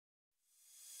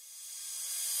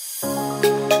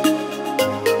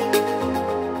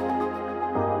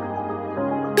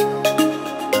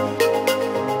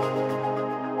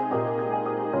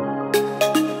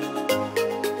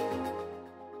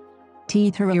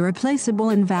teeth are irreplaceable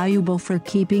and valuable for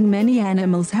keeping many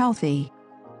animals healthy.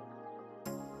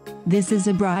 This is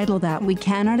a bridle that we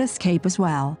cannot escape as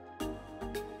well.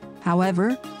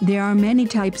 However, there are many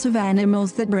types of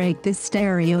animals that break this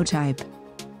stereotype.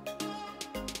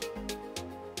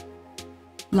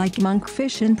 Like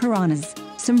monkfish and piranhas,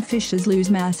 some fishes lose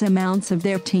mass amounts of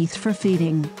their teeth for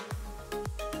feeding.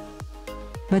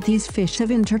 But these fish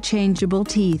have interchangeable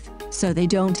teeth, so they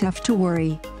don't have to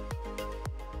worry.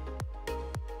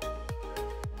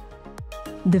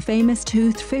 The famous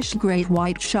toothfish great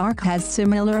white shark has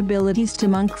similar abilities to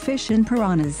monkfish and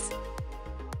piranhas.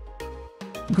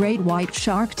 Great white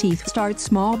shark teeth start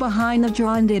small behind the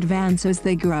jaw and advance as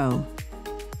they grow.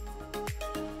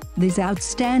 These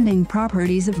outstanding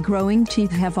properties of growing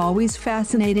teeth have always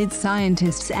fascinated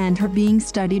scientists and are being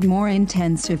studied more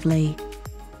intensively.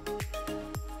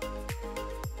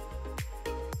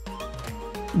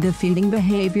 The feeding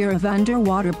behavior of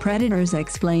underwater predators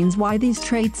explains why these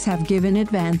traits have given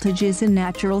advantages in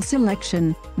natural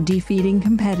selection, defeating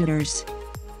competitors.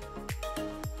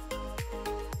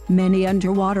 Many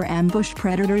underwater ambush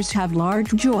predators have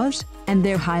large jaws, and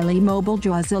their highly mobile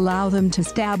jaws allow them to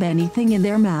stab anything in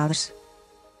their mouths.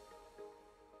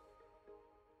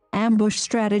 Ambush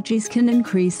strategies can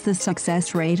increase the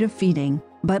success rate of feeding,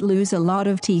 but lose a lot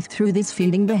of teeth through this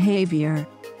feeding behavior.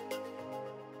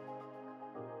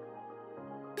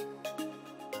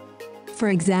 For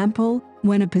example,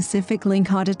 when a Pacific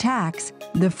Lingcod attacks,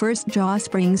 the first jaw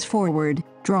springs forward,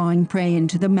 drawing prey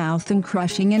into the mouth and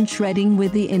crushing and shredding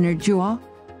with the inner jaw.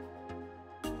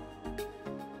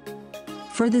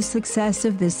 For the success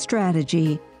of this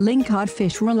strategy, Lingcod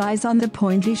fish relies on the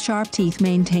pointy sharp teeth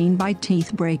maintained by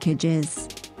teeth breakages.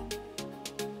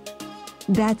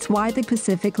 That's why the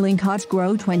Pacific Lingcods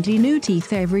grow 20 new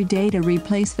teeth every day to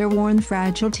replace their worn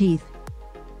fragile teeth.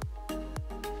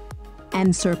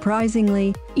 And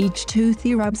surprisingly, each tooth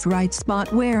erupts right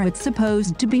spot where it's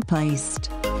supposed to be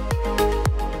placed.